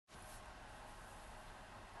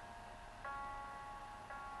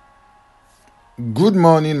Good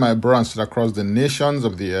morning, my brothers across the nations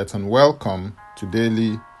of the earth, and welcome to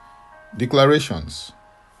Daily Declarations.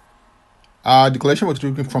 Our declaration was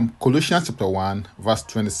taken from Colossians chapter 1, verse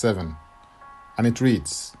 27, and it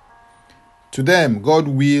reads, "To them God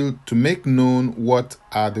willed to make known what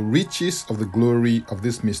are the riches of the glory of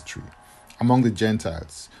this mystery among the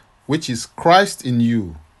Gentiles, which is Christ in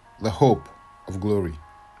you, the hope of glory."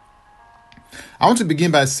 I want to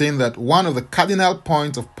begin by saying that one of the cardinal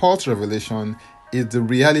points of Paul's revelation is the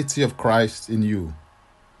reality of Christ in you.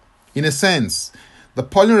 In a sense, the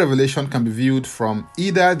Pauline revelation can be viewed from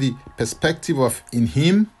either the perspective of in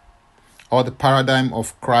him or the paradigm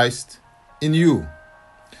of Christ in you.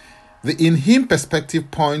 The in him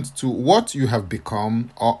perspective points to what you have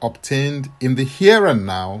become or obtained in the here and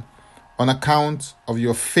now on account of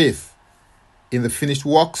your faith in the finished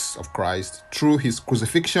works of Christ through his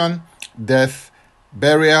crucifixion, death,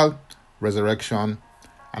 burial, resurrection,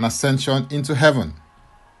 and ascension into heaven.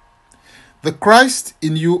 The Christ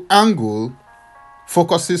in you angle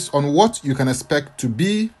focuses on what you can expect to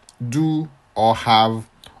be, do, or have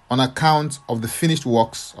on account of the finished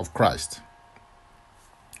works of Christ.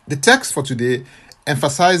 The text for today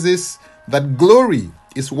emphasizes that glory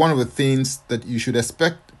is one of the things that you should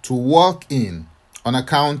expect to walk in on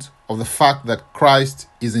account of the fact that Christ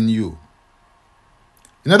is in you.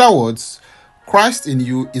 In other words, Christ in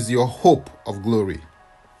you is your hope of glory.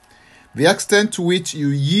 The extent to which you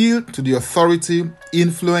yield to the authority,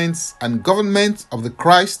 influence, and government of the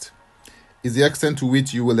Christ is the extent to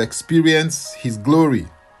which you will experience his glory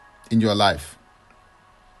in your life.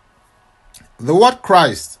 The word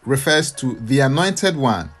Christ refers to the anointed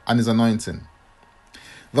one and his anointing.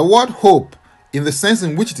 The word hope, in the sense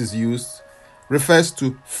in which it is used, refers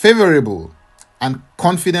to favorable and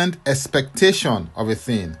confident expectation of a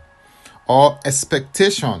thing or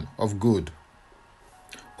expectation of good.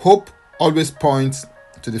 Hope always points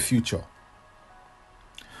to the future.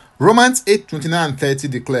 Romans 8:29 and 30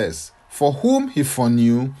 declares, "For whom he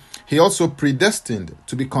foreknew, he also predestined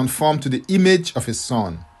to be conformed to the image of his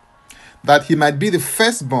Son, that he might be the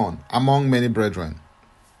firstborn among many brethren.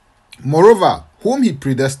 Moreover, whom he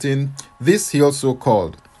predestined, this he also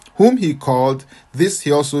called. Whom he called, this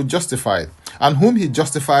he also justified. And whom he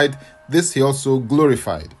justified, this he also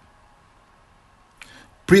glorified."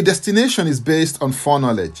 Predestination is based on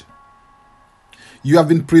foreknowledge. You have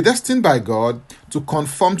been predestined by God to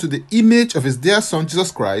conform to the image of his dear Son,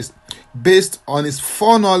 Jesus Christ, based on his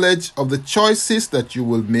foreknowledge of the choices that you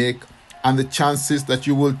will make and the chances that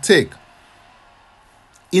you will take.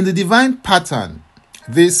 In the divine pattern,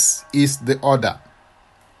 this is the order.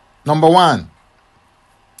 Number 1,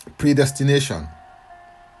 predestination.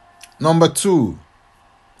 Number 2,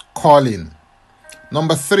 calling.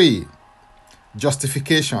 Number 3,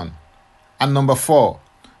 justification. And number 4,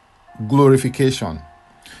 glorification.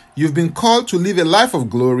 You've been called to live a life of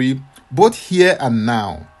glory both here and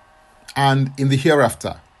now and in the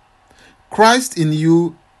hereafter. Christ in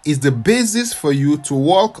you is the basis for you to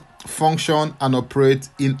walk, function, and operate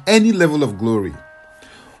in any level of glory.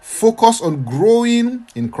 Focus on growing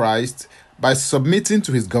in Christ by submitting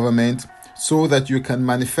to his government so that you can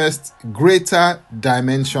manifest greater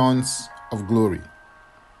dimensions of glory.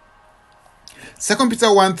 2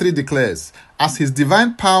 Peter 1:3 declares, "As his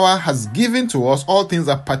divine power has given to us all things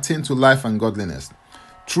that pertain to life and godliness,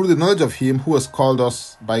 through the knowledge of him who has called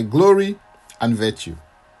us by glory and virtue."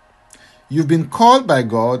 You've been called by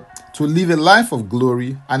God to live a life of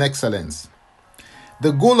glory and excellence.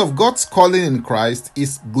 The goal of God's calling in Christ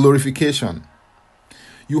is glorification.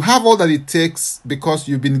 You have all that it takes because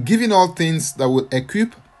you've been given all things that will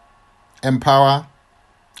equip, empower,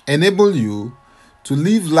 enable you to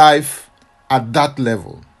live life at that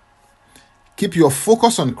level. Keep your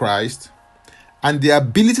focus on Christ and the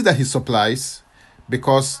ability that he supplies,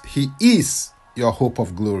 because he is your hope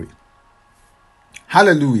of glory.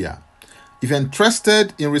 Hallelujah. If you're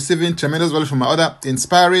interested in receiving tremendous value from my other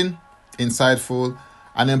inspiring, insightful,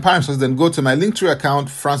 and empowering sources, then go to my Linktree account,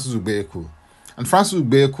 Francis Ubeku. And Francis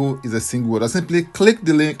Ubeku is a single word. Simply click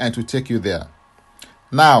the link and it will take you there.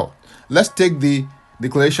 Now, let's take the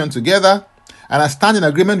declaration together, and I stand in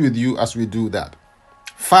agreement with you as we do that.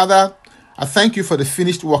 Father, I thank you for the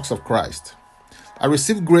finished works of Christ. I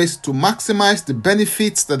receive grace to maximize the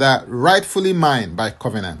benefits that are rightfully mine by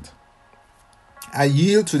covenant. I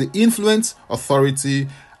yield to the influence, authority,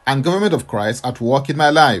 and government of Christ at work in my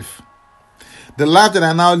life. The life that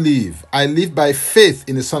I now live, I live by faith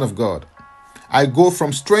in the Son of God. I go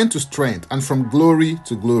from strength to strength and from glory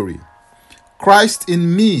to glory. Christ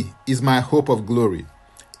in me is my hope of glory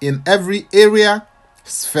in every area,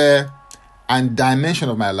 sphere, and dimension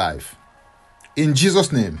of my life. In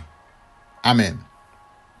Jesus' name, Amen.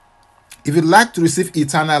 If you'd like to receive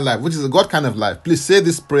eternal life, which is a God kind of life, please say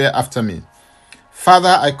this prayer after me.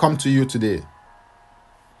 Father, I come to you today.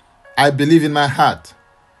 I believe in my heart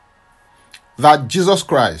that Jesus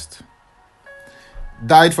Christ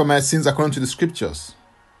died for my sins according to the scriptures.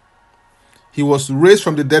 He was raised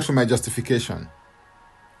from the dead for my justification.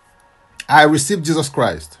 I receive Jesus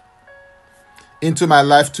Christ into my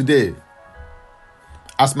life today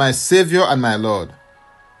as my Savior and my Lord.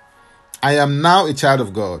 I am now a child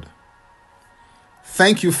of God.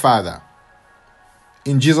 Thank you, Father.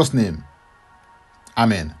 In Jesus' name,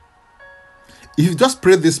 amen. If you just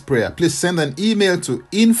prayed this prayer, please send an email to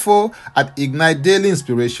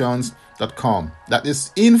info@ignitedailyinspirations.com. That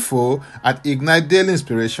is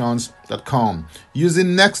info@ignitedailyinspirations.com,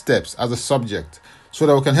 using next steps as a subject so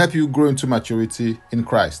that we can help you grow into maturity in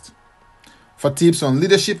Christ. For tips on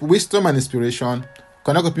leadership, wisdom, and inspiration,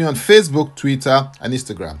 connect with me on Facebook, Twitter, and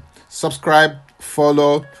Instagram. Subscribe,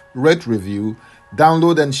 follow, rate, review,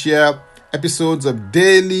 download, and share episodes of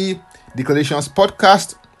Daily Declarations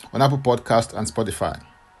podcast on Apple Podcast and Spotify.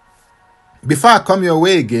 Before I come your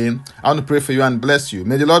way again, I want to pray for you and bless you.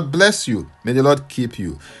 May the Lord bless you. May the Lord keep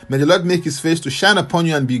you. May the Lord make his face to shine upon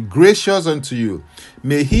you and be gracious unto you.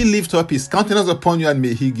 May he lift up his countenance upon you and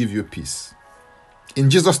may he give you peace. In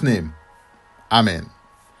Jesus' name, amen.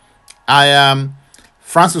 I am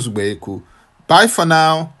Francis Ubeku. Bye for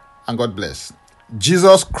now and God bless.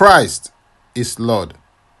 Jesus Christ is Lord.